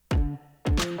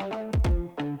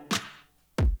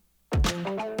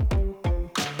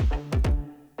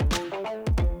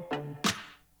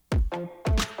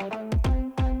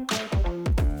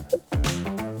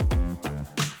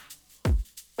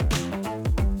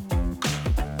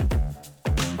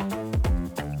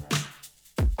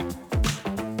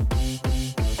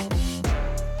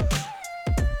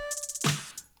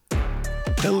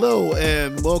Hello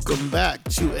and welcome back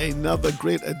to another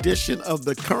great edition of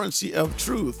the Currency of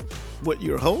Truth with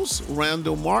your hosts,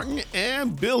 Randall Martin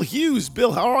and Bill Hughes.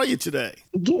 Bill, how are you today?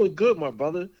 I'm doing good, my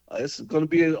brother. This is going to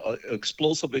be an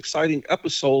explosive, exciting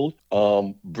episode.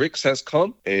 BRICS has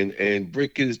come, and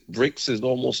BRICS is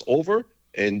almost over,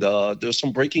 and there's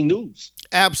some breaking news.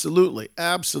 Absolutely,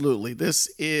 absolutely.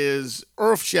 This is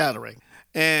earth-shattering,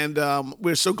 and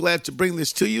we're so glad to bring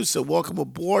this to you. So welcome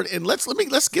aboard, and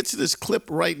let's get to this clip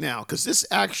right now because this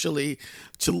actually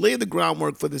to lay the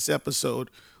groundwork for this episode.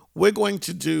 We're going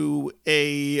to do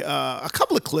a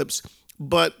couple of clips,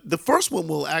 but the first one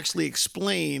will actually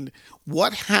explain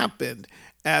what happened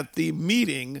at the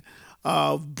meeting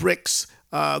of BRICS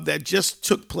that just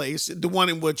took place, the one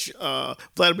in which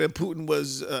Vladimir Putin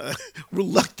was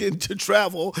reluctant to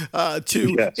travel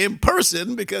to Yes. in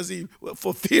person because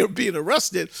for fear of being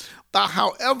arrested.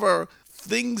 However,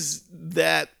 things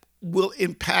that will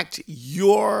impact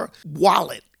your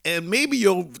wallet and maybe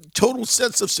your total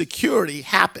sense of security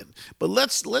happen. But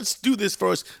let's do this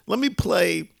first. Let me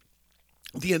play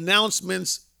the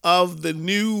announcements of the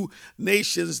new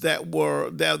nations that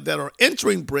are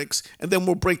entering BRICS, and then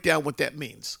we'll break down what that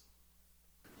means.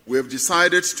 We have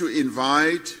decided to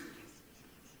invite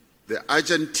the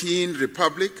Argentine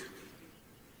Republic,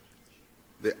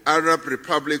 the Arab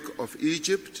Republic of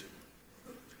Egypt,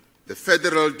 the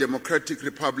Federal Democratic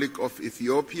Republic of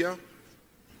Ethiopia,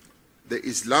 the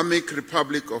Islamic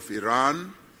Republic of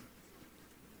Iran,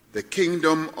 the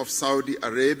Kingdom of Saudi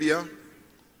Arabia,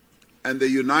 and the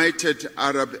United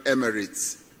Arab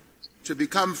Emirates to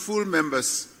become full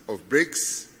members of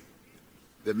BRICS.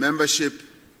 The membership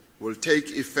will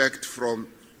take effect from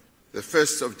the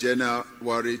 1st of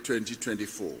January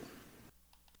 2024.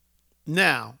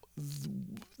 Now,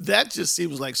 that just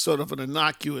seems like sort of an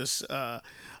innocuous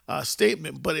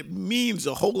statement, but it means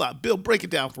a whole lot. Bill, break it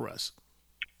down for us.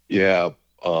 Yeah,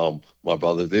 my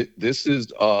brother. This is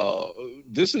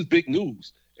big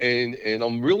news, and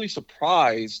I'm really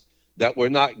surprised that we're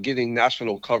not getting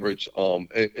national coverage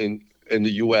in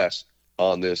the U.S.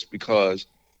 on this, because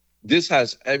this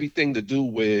has everything to do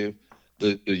with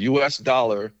the U.S.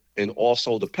 dollar and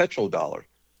also the petrodollar,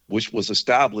 which was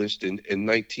established in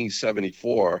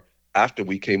 1974 after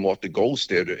we came off the gold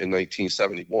standard in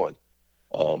 1971.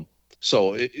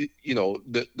 So the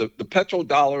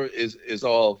petrodollar is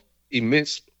of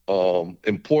immense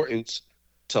importance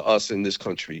to us in this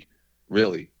country,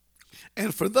 really.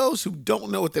 And for those who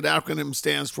don't know what that acronym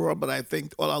stands for, but I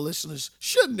think all our listeners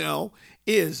should know,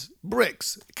 is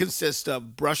BRICS. It consists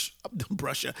of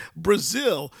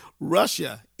Brazil,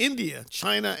 Russia, India,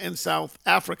 China, and South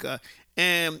Africa.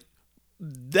 And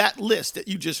that list that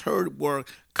you just heard were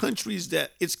countries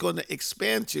that it's going to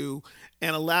expand to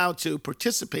and allow to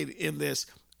participate in this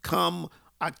come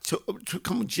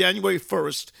January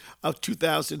 1st of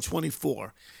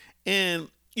 2024. And,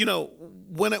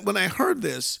 when I heard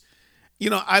this,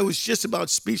 I was just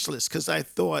about speechless because I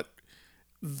thought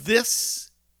this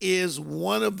is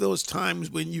one of those times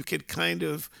when you could kind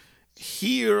of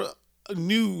hear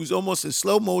news almost in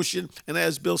slow motion. And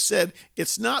as Bill said,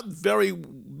 it's not very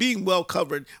being well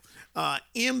covered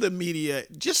in the media.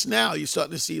 Just now, you're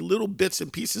starting to see little bits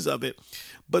and pieces of it.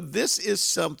 But this is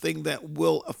something that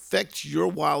will affect your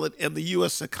wallet and the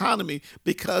U.S. economy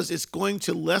because it's going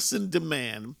to lessen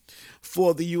demand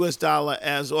for the U.S. dollar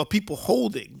or people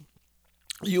holding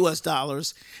U.S.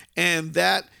 dollars, and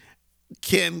that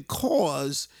can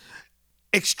cause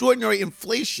extraordinary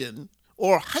inflation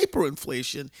or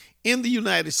hyperinflation in the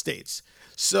United States.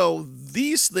 So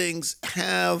these things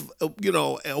have, a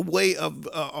way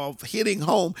of hitting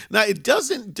home. Now, it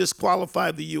doesn't disqualify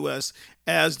the U.S.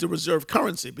 as the reserve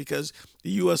currency because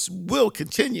the U.S. will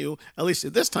continue, at least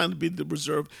at this time, to be the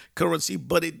reserve currency,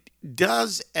 but it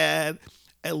does add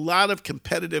a lot of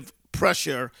competitive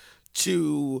pressure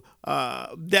to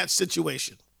that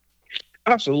situation.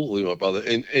 Absolutely, my brother.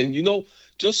 And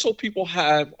just so people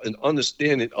have an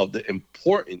understanding of the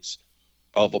importance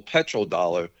of a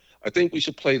petrodollar, I think we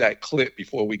should play that clip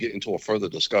before we get into a further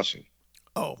discussion.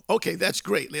 Oh, okay, that's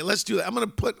great. Let's do that. I'm going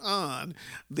to put on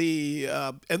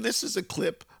and this is a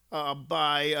clip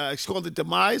it's called The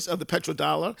Demise of the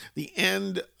Petrodollar, The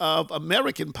End of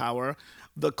American Power,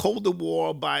 The Cold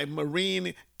War by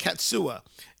Maureen Katsua.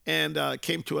 And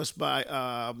came to us by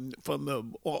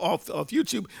off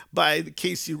YouTube by the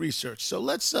Casey Research. So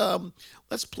let's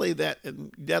play that,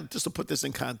 and just to put this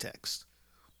in context.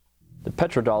 The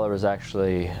petrodollar is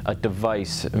actually a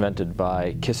device invented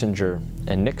by Kissinger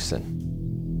and Nixon.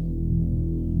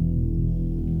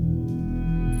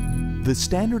 The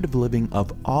standard of living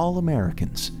of all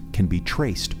Americans can be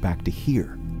traced back to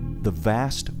here, the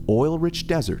vast oil-rich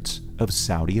deserts of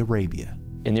Saudi Arabia.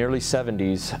 In the early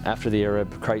 70s, after the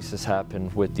Arab crisis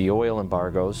happened with the oil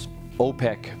embargoes,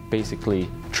 OPEC basically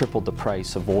tripled the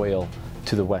price of oil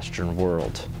to the Western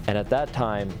world. And at that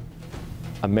time,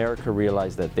 America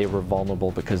realized that they were vulnerable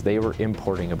because they were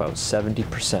importing about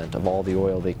 70% of all the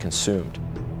oil they consumed.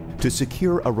 To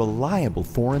secure a reliable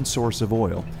foreign source of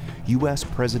oil, U.S.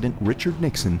 President Richard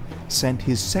Nixon sent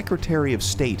his Secretary of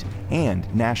State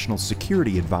and National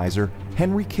Security Advisor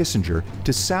Henry Kissinger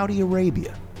to Saudi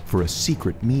Arabia for a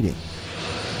secret meeting.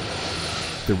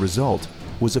 The result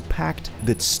was a pact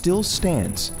that still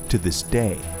stands to this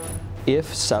day.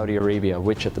 If Saudi Arabia,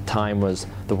 which at the time was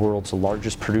the world's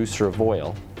largest producer of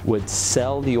oil, would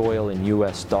sell the oil in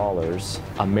US dollars,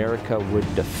 America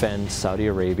would defend Saudi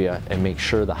Arabia and make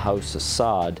sure the House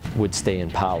Assad would stay in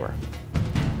power.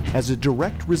 As a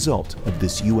direct result of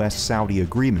this U.S.-Saudi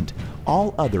agreement,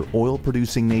 all other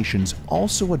oil-producing nations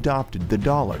also adopted the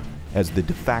dollar as the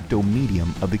de facto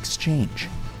medium of exchange.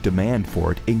 Demand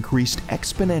for it increased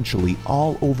exponentially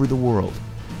all over the world,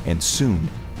 and soon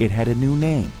it had a new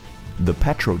name: the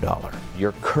petrodollar.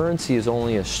 Your currency is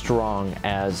only as strong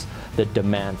as the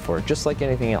demand for it, just like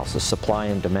anything else, the supply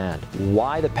and demand.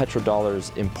 Why the petrodollar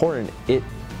is important, it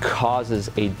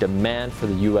causes a demand for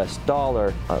the US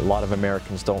dollar. A lot of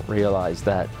Americans don't realize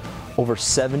that over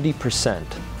 70%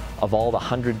 of all the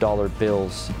 $100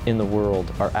 bills in the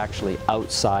world are actually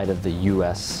outside of the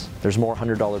US. There's more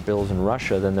 $100 bills in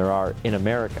Russia than there are in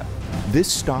America.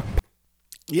 This stock.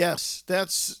 Yes,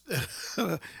 that's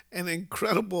an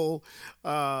incredible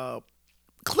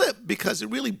clip, because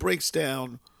it really breaks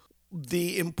down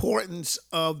the importance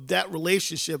of that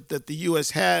relationship that the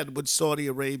U.S. had with Saudi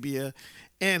Arabia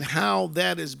and how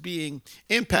that is being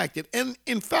impacted. And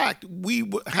in fact, we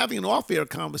were having an off-air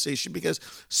conversation because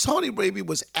Saudi Arabia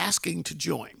was asking to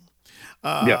join.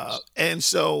 Yes. And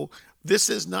so this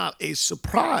is not a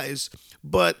surprise,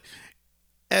 but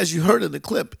as you heard in the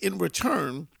clip, in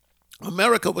return,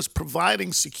 America was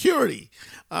providing security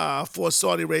for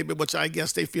Saudi Arabia, which I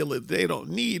guess they feel that they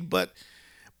don't need. But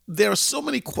there are so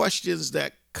many questions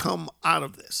that come out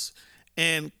of this,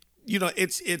 and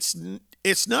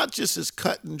it's not just as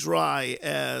cut and dry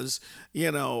as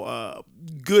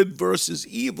good versus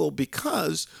evil,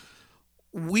 because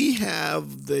we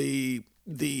have the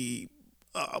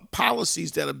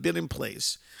policies that have been in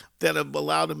place that have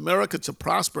allowed America to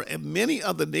prosper, and many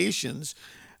other nations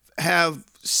have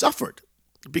suffered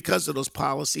because of those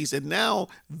policies, and now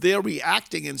they're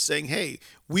reacting and saying, hey,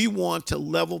 we want to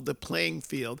level the playing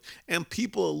field, and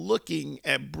people are looking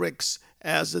at BRICS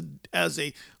as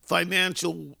a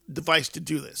financial device to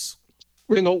do this.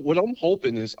 What I'm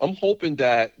hoping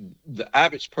that the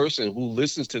average person who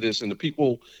listens to this and the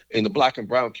people in the Black and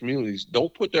brown communities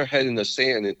don't put their head in the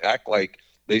sand and act like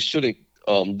they shouldn't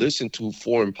listen to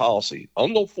foreign policy.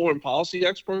 I'm no foreign policy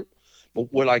expert,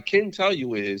 but what I can tell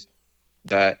you is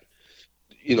that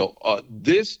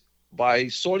this, by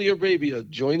Saudi Arabia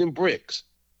joining BRICS,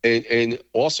 and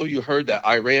also you heard that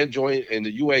Iran joined, and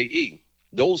the UAE.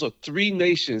 Those are three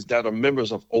nations that are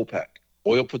members of OPEC,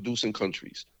 oil producing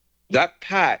countries. That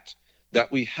pact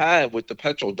that we had with the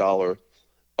petrodollar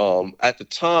at the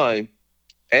time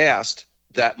asked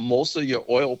that most of your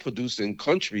oil producing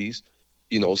countries,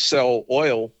 sell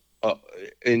oil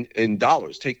in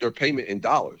dollars, take their payment in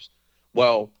dollars.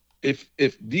 Well,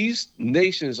 if these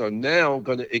nations are now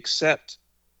going to accept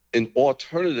an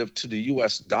alternative to the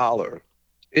U.S. dollar,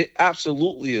 it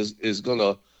absolutely is going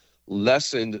to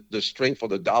lessen the strength of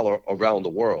the dollar around the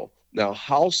world. Now,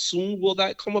 how soon will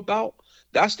that come about?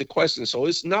 That's the question. So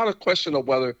it's not a question of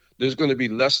whether there's going to be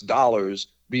less dollars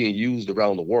being used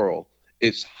around the world.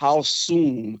 It's how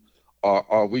soon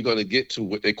are we going to get to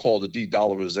what they call the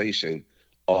de-dollarization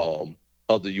of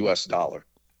the U.S. dollar.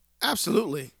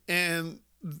 Absolutely. And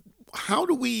how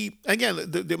do we, again,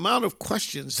 the amount of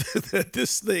questions that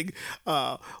this thing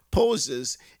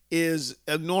poses is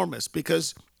enormous,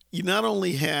 because you not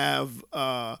only have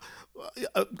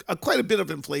quite a bit of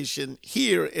inflation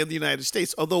here in the United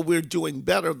States, although we're doing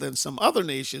better than some other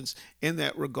nations in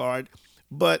that regard,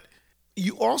 but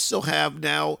you also have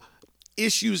now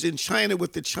issues in China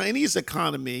with the Chinese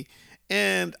economy,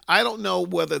 and I don't know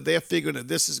whether they're figuring that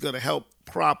this is going to help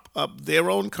prop up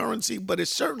their own currency, but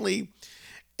it's certainly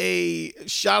a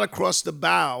shot across the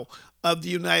bow of the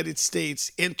United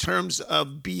States in terms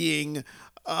of being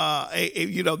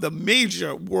the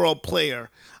major world player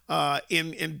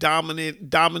in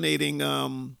dominating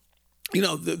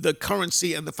the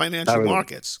currency and the financial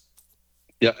markets.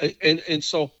 Yeah, and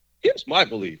so here's my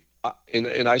belief,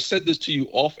 and I said this to you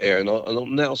off air, and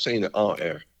I'm now saying it on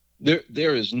air.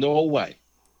 There is no way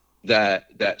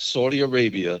that Saudi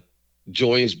Arabia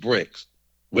joins BRICS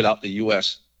without the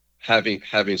U.S. having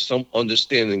some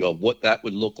understanding of what that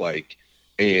would look like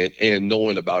and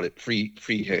knowing about it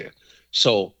prehand.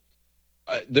 So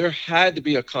there had to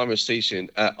be a conversation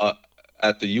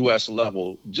at the U.S.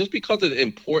 level just because of the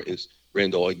importance,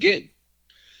 Randall. Again,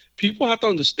 people have to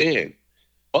understand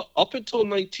up until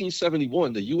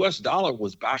 1971, the U.S. dollar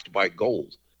was backed by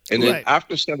gold. And then Right.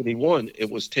 after 71, it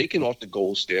was taken off the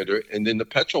gold standard. And then the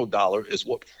petrodollar is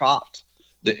what propped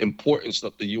the importance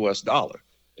of the U.S. dollar.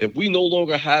 If we no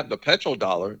longer have the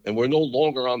petrodollar and we're no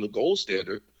longer on the gold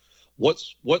standard,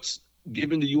 what's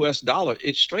giving the U.S. dollar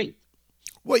its strength?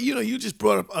 Well, you just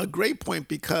brought up a great point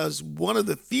because one of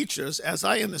the features, as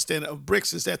I understand it, of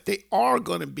BRICS is that they are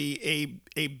going to be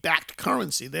a backed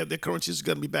currency. Their currency is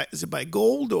going to be backed. Is it by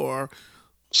gold or?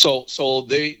 So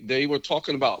they were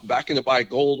talking about backing it by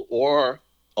gold or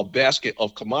a basket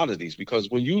of commodities, because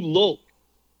when you look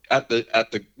at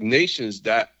the nations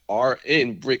that are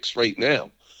in BRICS right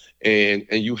now, and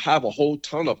you have a whole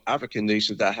ton of African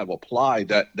nations that have applied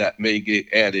that may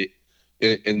get added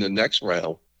in the next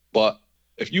round. But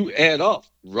if you add up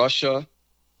Russia,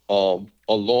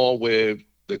 along with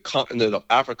the continent of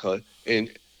Africa,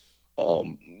 and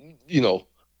um, you know,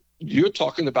 you're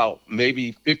talking about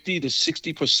maybe 50 to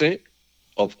 60%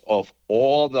 of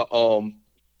all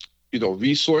the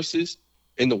resources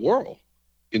in the world.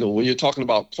 When you're talking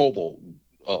about cobalt,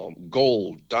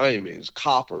 gold, diamonds,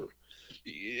 copper,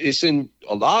 it's in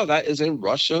a lot of that is in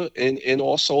Russia and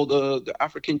also the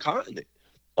African continent.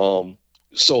 Um,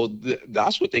 so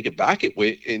that's what they could back it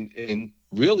with, and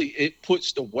really it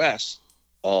puts the West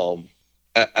um,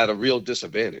 at a real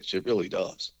disadvantage. It really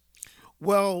does.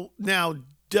 Well, now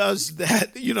does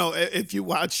that if you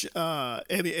watch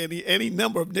any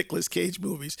number of Nicolas Cage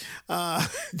movies,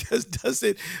 does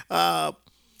it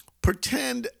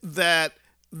pretend that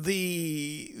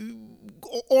the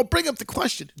or bring up the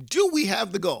question: do we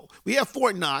have the goal? We have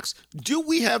Fort Knox. Do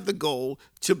we have the goal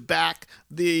to back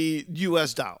the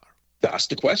U.S. dollar? That's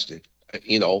the question. I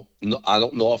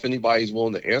don't know if anybody's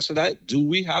willing to answer that. Do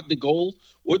we have the goal,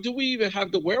 or do we even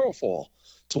have the wherewithal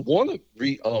to want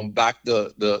to back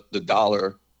the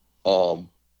dollar um,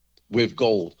 with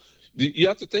gold? You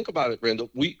have to think about it,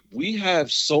 Randall. We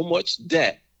have so much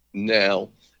debt now,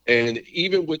 and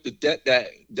even with the debt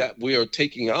that we are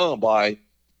taking on by,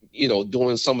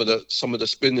 doing some of the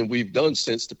spending we've done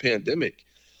since the pandemic,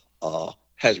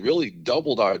 has really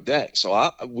doubled our debt.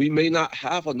 So we may not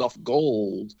have enough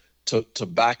gold to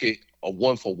back it a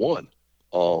one for one.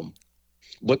 Um,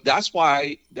 but that's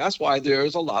why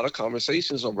there's a lot of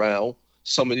conversations around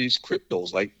some of these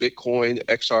cryptos like Bitcoin,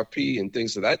 XRP, and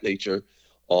things of that nature,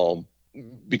 um,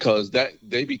 because that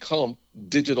they become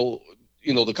digital.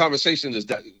 The conversation is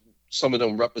that some of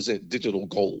them represent digital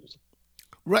gold.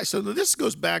 Right. So this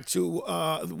goes back to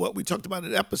what we talked about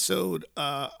in an episode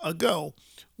ago,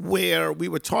 where we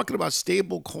were talking about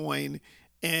stablecoin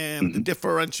and the Mhm.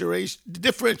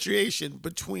 differentiation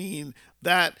between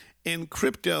that and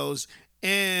cryptos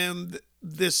and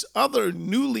this other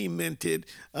newly minted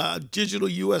digital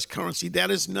U.S. currency that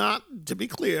is not, to be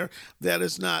clear, that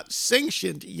is not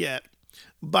sanctioned yet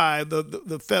by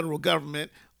the federal government,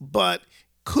 but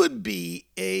could be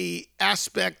a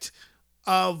aspect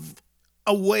of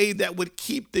a way that would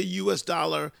keep the U.S.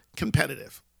 dollar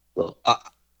competitive. Well,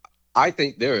 I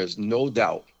think there is no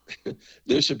doubt,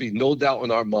 there should be no doubt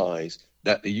in our minds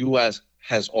that the U.S.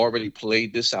 has already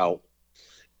played this out,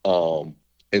 um,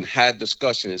 and had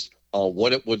discussions on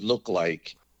what it would look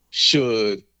like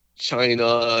should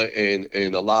China and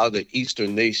a lot of the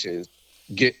Eastern nations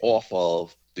get off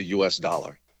of the U.S.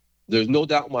 dollar. There's no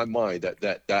doubt in my mind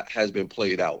that has been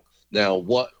played out. Now,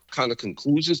 what kind of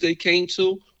conclusions they came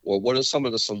to, or what are some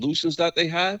of the solutions that they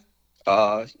have?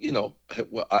 I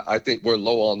think we're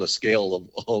low on the scale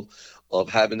of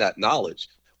having that knowledge,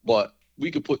 but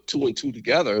we could put two and two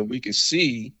together, and we can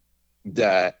see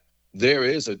that there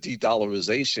is a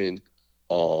de-dollarization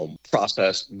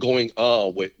process going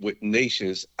on with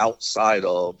nations outside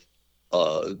of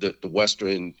the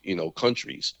Western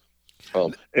countries.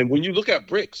 And when you look at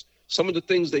BRICS, some of the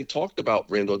things they talked about,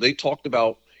 Randall, they talked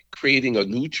about creating a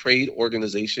new trade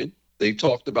organization. They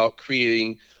talked about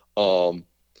creating um,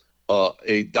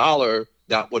 a dollar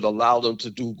that would allow them to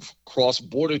do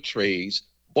cross-border trades,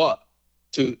 but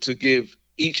to give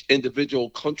each individual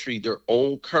country their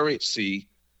own currency,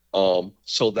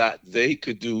 so that they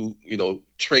could do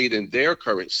trade in their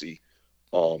currency.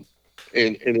 Um,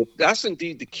 and if that's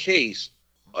indeed the case,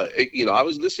 I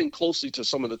was listening closely to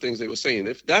some of the things they were saying.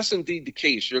 If that's indeed the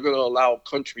case, you're going to allow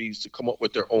countries to come up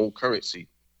with their own currency.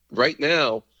 Right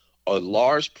now, a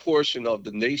large portion of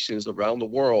the nations around the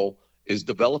world is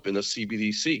developing a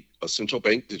CBDC, a central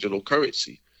bank digital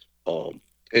currency.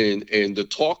 And the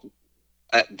talk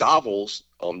at Davos,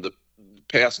 the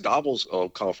past Davos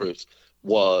conference,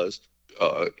 was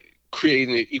uh,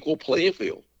 creating an equal playing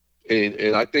field.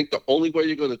 And I think the only way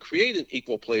you're going to create an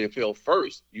equal playing field,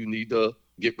 first, you need to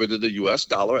get rid of the US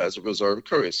dollar as a reserve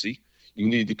currency. You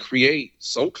need to create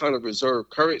some kind of reserve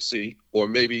currency, or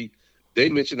maybe they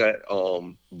mentioned that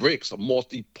BRICS, a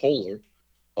multipolar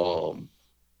um,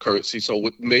 currency. So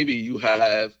maybe you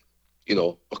have,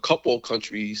 a couple of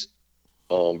countries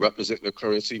representing a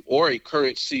currency, or a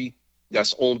currency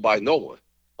that's owned by no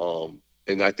one.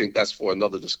 And I think that's for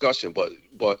another discussion.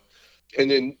 But and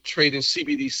then trading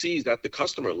CBDCs at the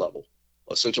customer level,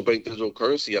 a central bank digital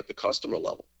currency at the customer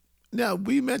level. Now,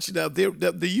 we mentioned that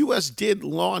the U.S. did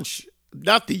launch,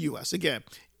 not the U.S., again,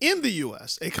 in the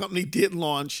U.S., a company did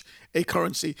launch a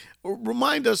currency.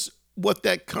 Remind us what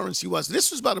that currency was.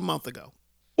 This was about a month ago.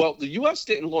 Well, the U.S.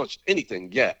 didn't launch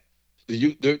anything yet.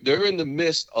 They're in the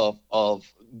midst of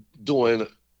doing,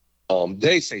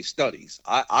 they say studies.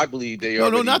 I believe they No,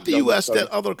 no, already not the done the U.S., that studies.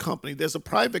 other company. There's a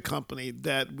private company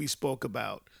that we spoke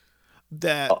about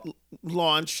that Uh,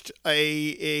 launched well,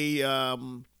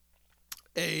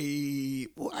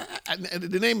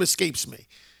 the name escapes me.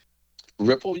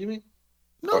 Ripple, you mean?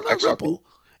 No, Or not XRP? Ripple.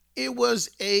 It was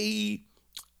it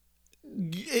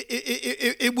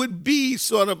would be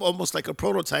sort of almost like a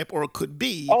prototype, or it could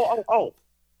be. Oh.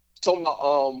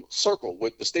 So Circle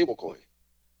with the stable coin.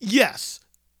 Yes,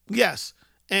 yes,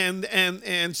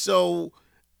 and so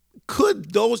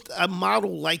could those a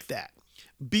model like that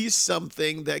be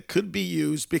something that could be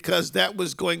used, because that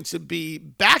was going to be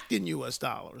backed in U.S.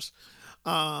 dollars?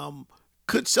 Um,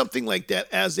 could something like that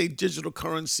as a digital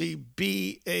currency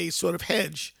be a sort of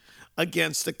hedge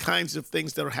against the kinds of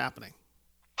things that are happening?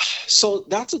 So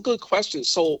that's a good question.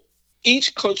 So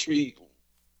each country,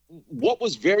 what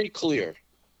was very clear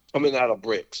coming out of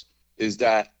BRICS is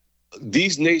that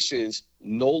these nations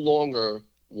no longer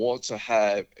want to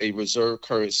have a reserve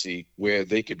currency where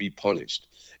they could be punished.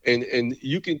 And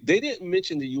they didn't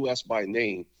mention the US by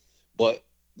name, but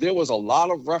there was a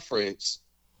lot of reference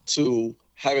to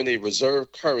having a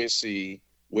reserve currency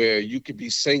where you could be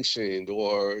sanctioned,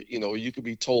 or you could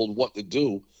be told what to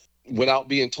do without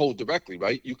being told directly,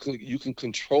 right? You can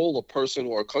control a person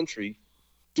or a country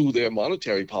through their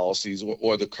monetary policies,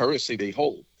 or the currency they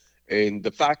hold. And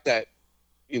the fact that,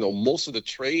 most of the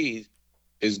trade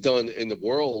is done in the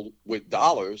world with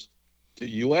dollars, the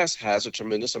US has a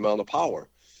tremendous amount of power.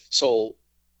 So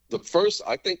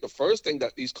I think the first thing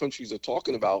that these countries are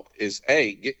talking about is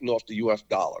A, getting off the US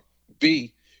dollar,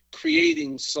 B,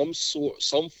 creating some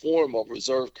form of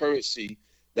reserve currency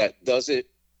that doesn't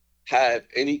have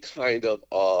any kind of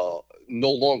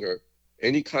no longer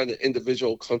any kind of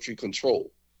individual country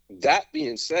control. That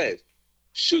being said,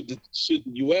 should the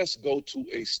U.S. go to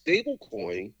a stable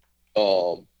coin,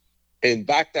 um, and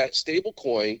back that stable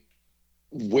coin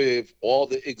with all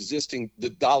the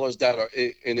dollars that are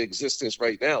in existence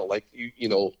right now? Like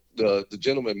the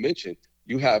gentleman mentioned,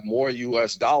 you have more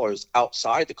U.S. dollars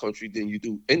outside the country than you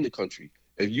do in the country.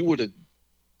 If you were to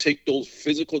take those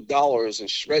physical dollars and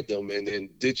shred them and then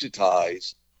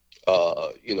digitize, uh,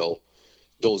 you know,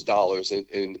 those dollars,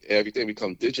 and everything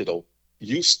become digital,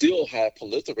 you still have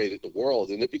proliferated the world,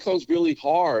 and it becomes really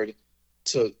hard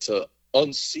to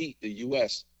unseat the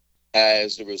U.S.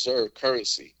 as the reserve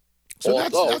currency. So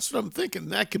Although, that's what I'm thinking.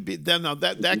 That could be then. Now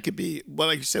that could be, well,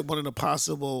 like you said, one of the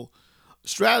possible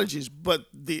strategies. But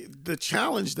the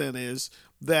challenge then is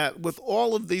that with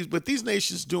these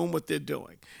nations doing what they're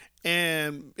doing,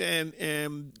 and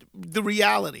the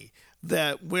reality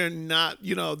that we're not,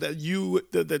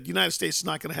 the United States is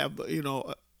not going to have,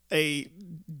 a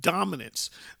dominance,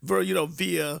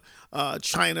 via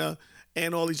China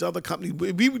and all these other companies.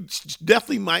 We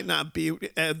definitely might not be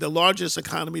the largest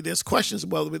economy. There's questions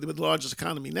about whether we're the largest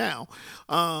economy now.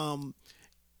 Um,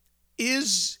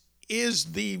 is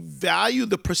the value,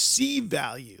 the perceived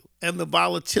value, and the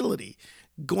volatility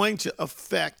going to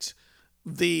affect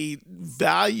the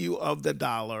value of the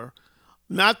dollar?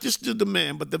 Not just the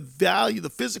demand, but the value, the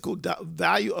physical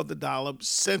value of the dollar,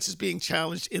 since it's being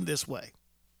challenged in this way.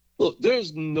 look,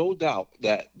 there's no doubt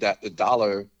that the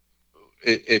dollar,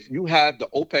 if you have the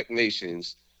OPEC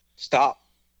nations stop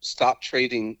stop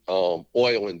trading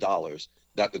oil in dollars,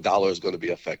 that the dollar is going to be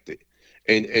affected.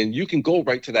 And you can go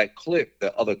right to that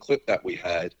other clip that we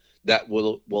had, that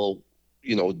will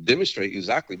demonstrate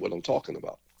exactly what I'm talking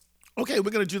about. Okay,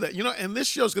 we're going to do that. And this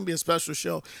show is going to be a special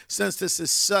show since this is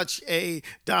such a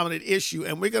dominant issue.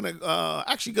 And we're going to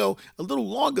actually go a little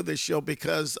longer this show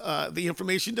because the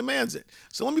information demands it.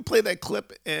 So let me play that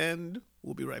clip and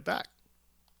we'll be right back.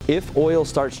 If oil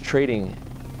starts trading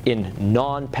in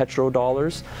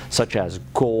non-petrodollars, such as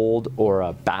gold or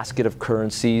a basket of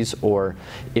currencies, or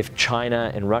if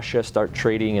China and Russia start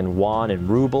trading in yuan and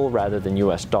ruble rather than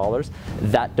US dollars,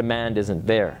 that demand isn't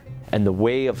there. And the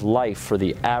way of life for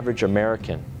the average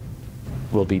American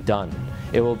will be done.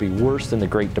 It will be worse than the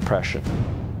Great Depression.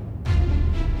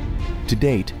 To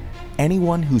date,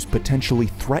 anyone who's potentially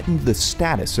threatened the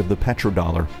status of the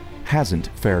petrodollar hasn't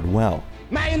fared well.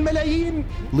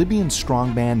 Libyan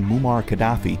strongman Muammar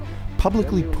Gaddafi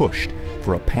publicly pushed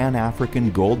for a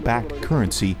Pan-African gold-backed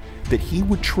currency that he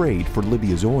would trade for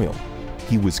Libya's oil.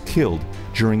 He was killed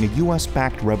during a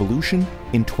US-backed revolution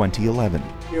in 2011.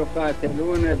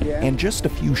 And just a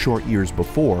few short years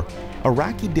before,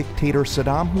 Iraqi dictator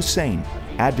Saddam Hussein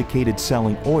advocated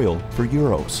selling oil for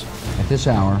euros. At this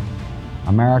hour,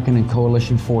 American and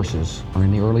coalition forces are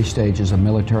in the early stages of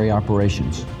military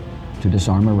operations to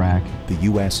disarm Iraq. The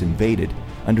US invaded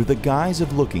under the guise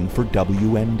of looking for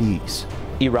WMDs.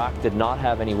 Iraq did not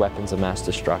have any weapons of mass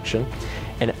destruction,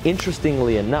 and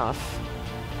interestingly enough,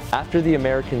 after the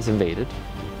Americans invaded,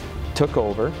 took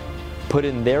over, put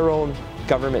in their own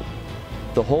government,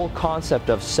 the whole concept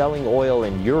of selling oil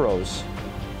in euros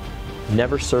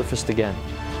never surfaced again.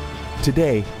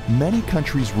 Today, many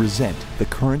countries resent the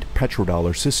current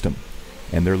petrodollar system,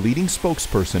 and their leading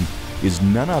spokesperson is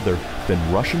none other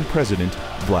than Russian President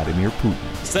Vladimir Putin.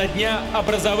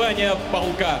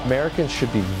 Americans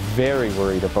should be very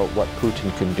worried about what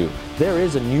Putin can do. There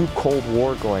is a new Cold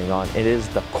War going on. It is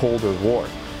the colder war.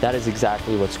 That is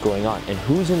exactly what's going on. And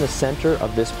who's in the center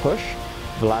of this push?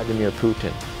 Vladimir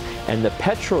Putin. And the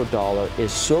petrodollar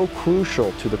is so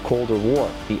crucial to the colder war.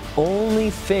 The only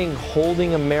thing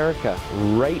holding America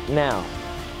right now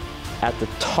at the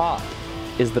top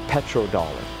is the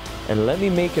petrodollar. And let me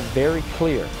make it very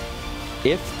clear.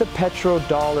 If the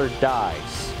petrodollar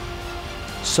dies,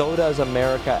 so does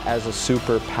America as a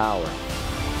superpower.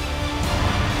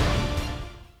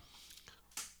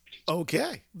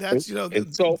 Okay, that's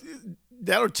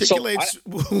that articulates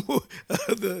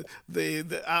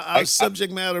our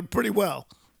subject matter pretty well.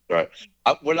 Right.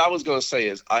 What I was going to say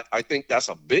is I think that's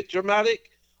a bit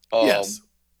dramatic. Yes.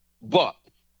 But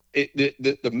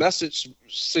the message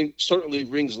certainly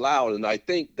rings loud, and I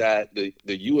think that the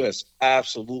U.S.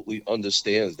 absolutely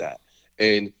understands that,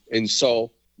 and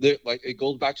so it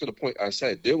goes back to the point I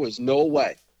said. There was no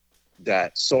way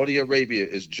that Saudi Arabia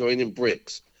is joining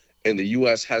BRICS, and the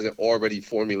U.S. hasn't already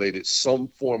formulated some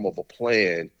form of a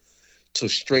plan to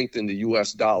strengthen the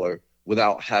U.S. dollar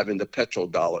without having the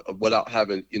petrodollar, without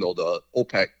having the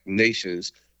OPEC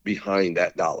nations behind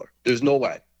that dollar. There's no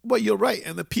way. Well, you're right,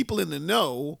 and the people in the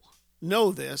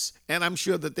know this, and I'm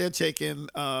sure that they're taking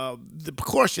the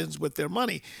precautions with their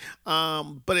money.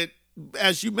 But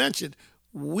as you mentioned,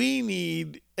 we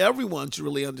need everyone to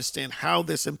really understand how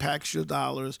this impacts your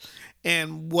dollars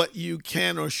and what you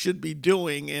can or should be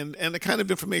doing, and the kind of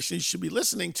information you should be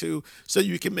listening to, so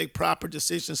you can make proper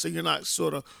decisions, so you're not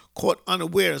sort of caught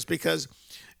unawares, because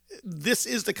this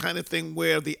is the kind of thing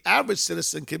where the average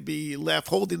citizen could be left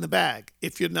holding the bag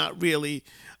if you're not really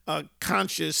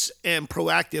conscious and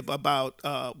proactive about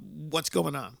what's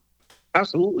going on.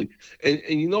 Absolutely.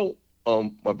 And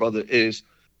my brother, is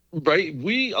right.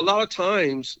 We, a lot of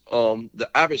times, the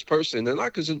average person, and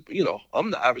not because,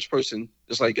 I'm the average person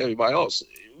just like everybody else,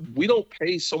 we don't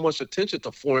pay so much attention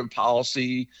to foreign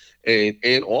policy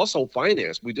and also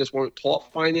finance. We just weren't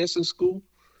taught finance in school.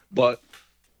 But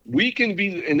we can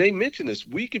be, and they mentioned this,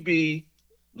 we could be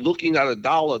looking at a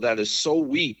dollar that is so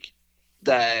weak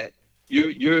that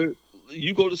you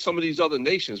go to some of these other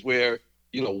nations where,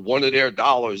 one of their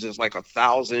dollars is like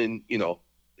 1,000,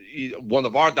 one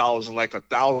of our dollars is like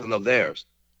 1,000 of theirs.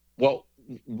 Well,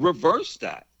 reverse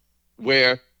that,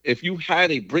 where if you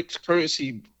had a BRICS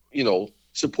currency,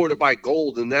 supported by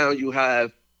gold, and now you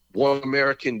have one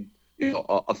American,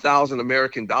 1,000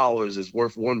 American dollars is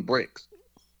worth one BRICS.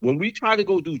 When we try to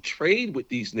go do trade with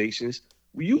these nations,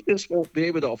 you just won't be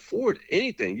able to afford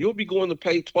anything. You'll be going to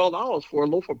pay $12 for a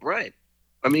loaf of bread.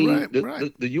 I mean,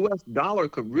 the U.S. dollar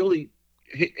could really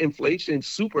hit inflation,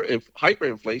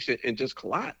 hyperinflation, and just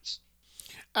collapse.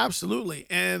 Absolutely.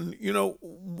 And,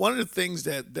 one of the things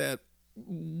that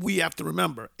we have to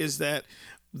remember is that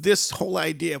this whole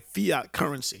idea of fiat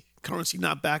currency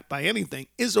not backed by anything,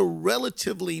 is a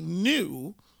relatively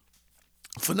new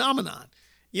phenomenon,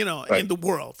 in the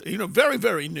world, very,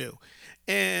 very new.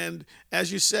 And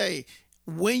as you say,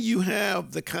 when you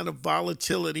have the kind of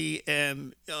volatility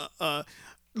and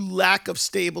lack of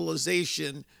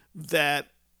stabilization that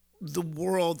the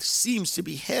world seems to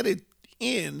be headed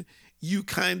in, you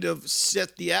kind of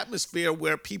set the atmosphere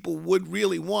where people would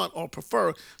really want or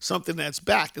prefer something that's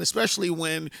backed. And especially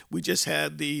when we just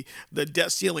had the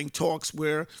debt ceiling talks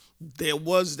where there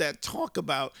was that talk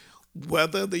about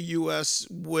whether the U.S.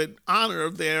 would honor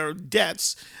their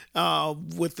debts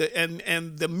with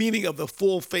and the meaning of the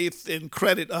full faith and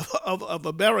credit of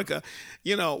America,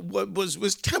 what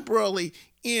was temporarily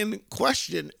in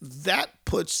question. That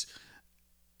puts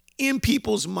in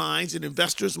people's minds and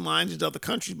investors' minds and other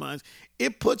countries' minds,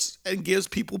 it puts and gives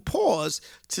people pause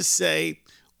to say,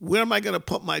 where am I going to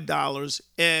put my dollars?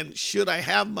 And should I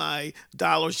have my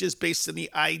dollars just based on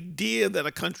the idea that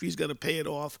a country is going to pay it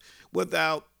off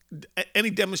without any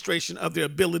demonstration of their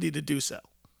ability to do so?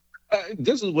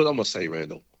 This is what I'm gonna say,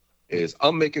 Randall. Is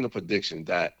I'm making a prediction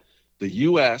that the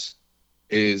U.S.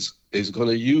 is going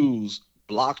to use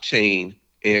blockchain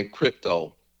and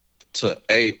crypto to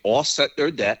offset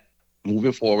their debt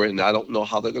moving forward, and I don't know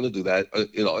how they're going to do that.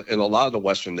 In a lot of the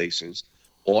Western nations,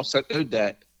 offset their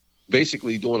debt,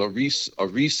 basically doing a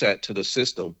reset to the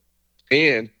system,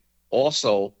 and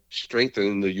also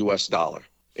strengthening the U.S. dollar.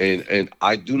 And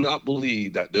I do not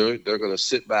believe that they're going to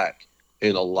sit back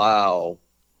and allow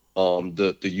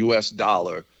the U.S.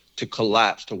 dollar to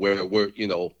collapse to where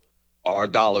our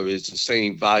dollar is the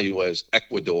same value as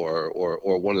Ecuador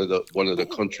or one of the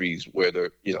countries where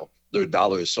their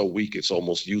dollar is so weak it's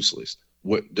almost useless.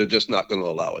 They're just not going to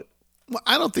allow it. Well,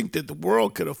 I don't think that the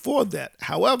world could afford that.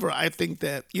 However, I think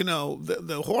that,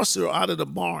 the horses are out of the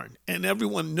barn and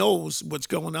everyone knows what's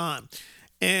going on.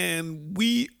 And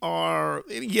we are,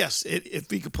 yes, if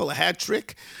we could pull a hat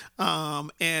trick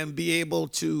and be able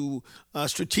to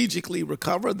strategically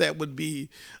recover, that would be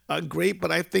great.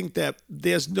 But I think that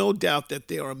there's no doubt that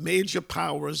there are major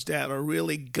powers that are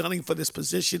really gunning for this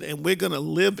position. And we're going to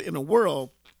live in a world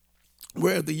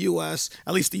where the U.S.,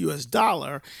 at least the U.S.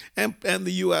 dollar, and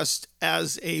the U.S.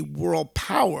 as a world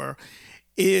power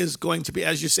is going to be,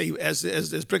 as you say, as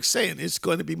BRICS saying, it's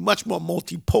going to be much more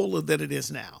multipolar than it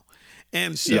is now.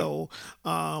 And so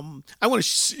I want to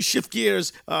shift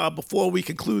gears before we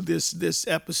conclude this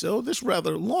episode, this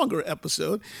rather longer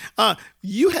episode.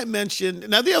 You had mentioned,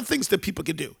 now there are things that people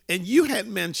can do, and you had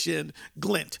mentioned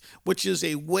Glint, which is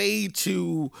a way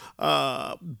to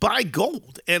buy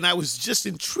gold. And I was just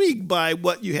intrigued by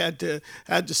what you had to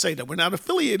say. That we're not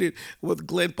affiliated with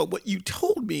Glint, but what you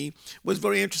told me was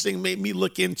very interesting, made me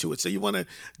look into it. So you want to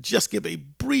just give a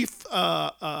brief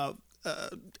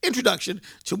introduction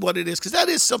to what it is, because that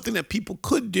is something that people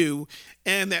could do,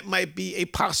 and that might be a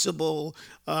possible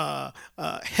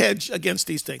hedge against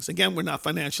these things. Again, we're not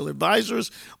financial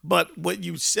advisors, but what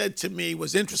you said to me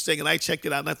was interesting, and I checked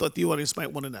it out, and I thought the audience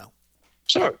might want to know.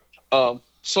 Sure.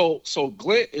 So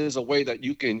Glint is a way that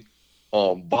you can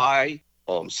buy,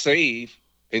 save,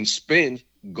 and spend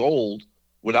gold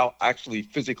without actually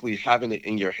physically having it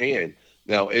in your hand.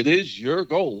 Now, it is your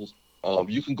gold.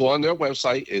 You can go on their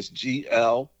website. It's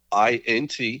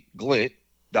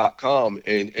glint.com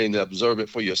and observe it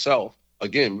for yourself.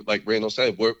 Again, like Randall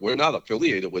said, we're not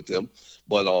affiliated with them,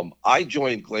 but I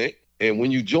joined Glint, and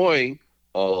when you join,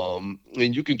 and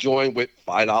you can join with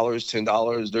 $5,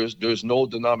 $10. There's no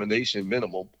denomination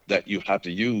minimum that you have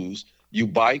to use. You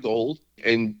buy gold,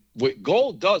 and what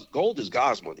gold is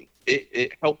God's money.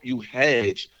 It helps you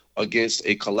hedge against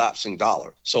a collapsing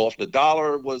dollar. So if the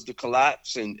dollar was to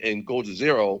collapse and go to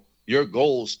zero, your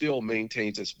gold still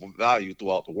maintains its value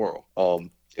throughout the world.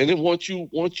 And then once you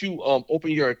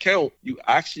open your account, you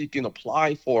actually can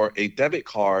apply for a debit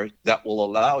card that will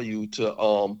allow you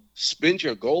to spend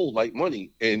your gold like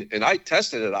money. And I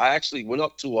tested it. I actually went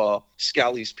up to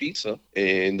Scally's Pizza,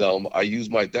 and I used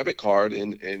my debit card,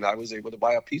 and I was able to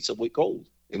buy a pizza with gold.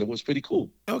 And it was pretty cool.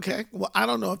 Okay. Well, I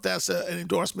don't know if that's an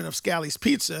endorsement of Scally's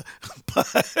Pizza,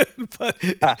 but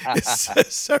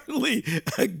it's certainly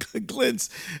Glint's.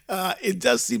 It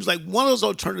does seem like one of those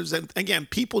alternatives. And again,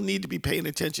 people need to be paying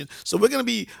attention. So we're going to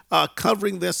be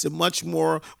covering this and much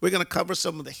more. We're going to cover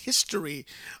some of the history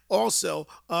also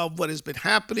of what has been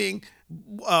happening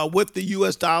with the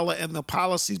U.S. dollar and the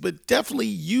policies, but definitely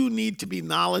you need to be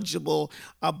knowledgeable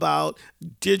about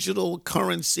digital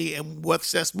currency and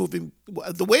that's moving,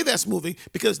 the way that's moving,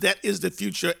 because that is the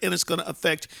future, and it's going to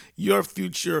affect your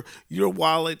future, your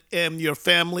wallet, and your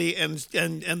family, and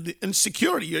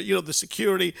security, the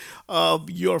security of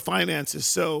your finances.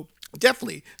 So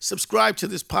definitely subscribe to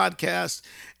this podcast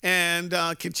and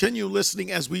continue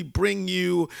listening as we bring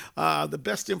you the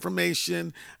best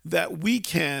information that we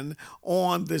can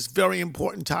on this very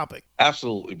important topic.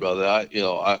 Absolutely, brother.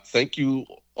 I thank you,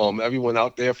 everyone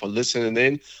out there, for listening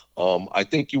in. I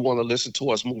think you want to listen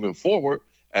to us moving forward,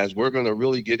 as we're going to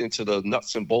really get into the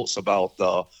nuts and bolts about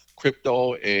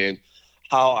crypto and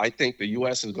how I think the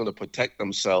U.S. is going to protect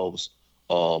themselves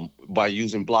by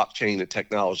using blockchain and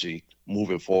technology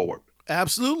moving forward.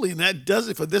 Absolutely. And that does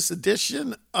it for this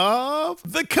edition of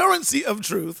The Currency of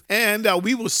Truth. And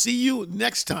we will see you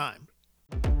next time.